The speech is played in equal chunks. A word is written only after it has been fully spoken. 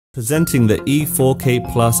Presenting the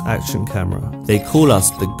E4K Plus action camera. They call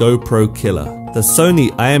us the GoPro killer. The Sony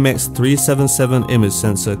IMX377 image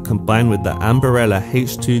sensor combined with the Ambarella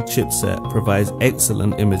H2 chipset provides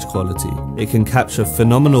excellent image quality. It can capture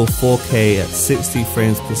phenomenal 4K at 60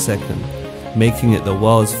 frames per second, making it the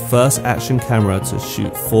world's first action camera to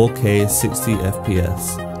shoot 4K 60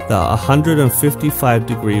 FPS. The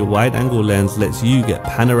 155-degree wide-angle lens lets you get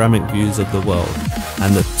panoramic views of the world,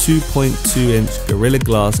 and the 2.2-inch Gorilla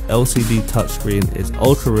Glass LCD touchscreen is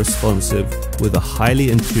ultra-responsive with a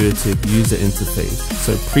highly intuitive user interface,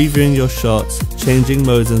 so previewing your shots, changing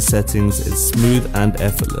modes and settings is smooth and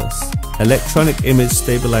effortless. Electronic image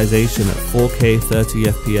stabilization at 4K 30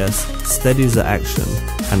 FPS steadies the action,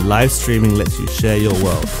 and live streaming lets you share your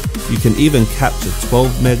world. You can even capture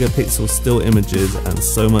 12 megapixel still images and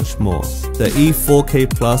so much more. The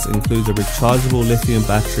E4K Plus includes a rechargeable lithium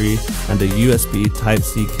battery and a USB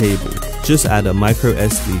Type-C cable. Just add a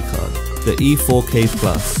microSD card. The E4K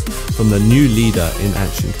Plus, from the new leader in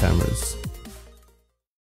action cameras.